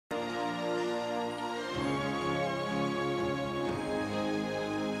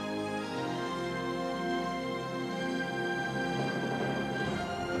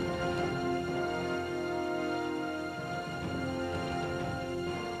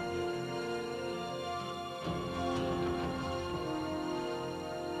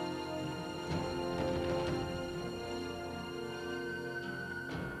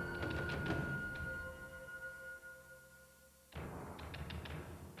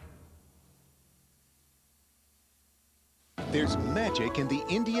There's magic in the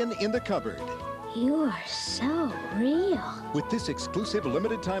Indian in the cupboard. You are so real. With this exclusive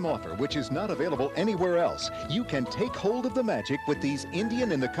limited-time offer, which is not available anywhere else, you can take hold of the magic with these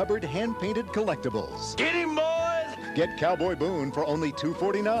Indian in the cupboard hand-painted collectibles. Get him, boys! Get Cowboy Boone for only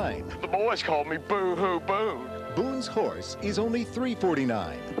 $2.49. The boys call me Boo-Hoo Boone. Boone's horse is only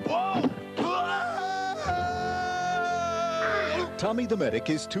 $3.49. Whoa! Tommy the Medic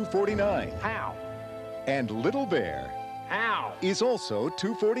is $2.49. How? And Little Bear How? is also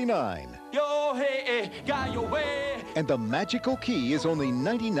 $2.49. Yo, hey, got your way. And the magical key is only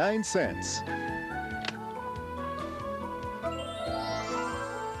 99 cents.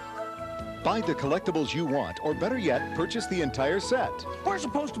 Buy the collectibles you want, or better yet, purchase the entire set. We're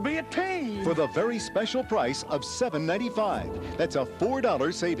supposed to be a team. For the very special price of $7.95. That's a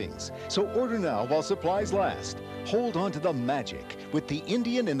 $4 savings. So order now while supplies last. Hold on to the magic with the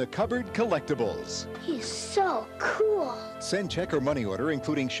Indian in the Cupboard collectibles. He's so cool. Send check or money order,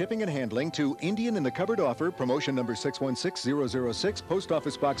 including shipping and handling, to Indian in the Cupboard offer, promotion number 616006, Post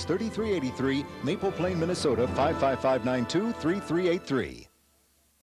Office Box 3383, Maple Plain, Minnesota 55592 3383.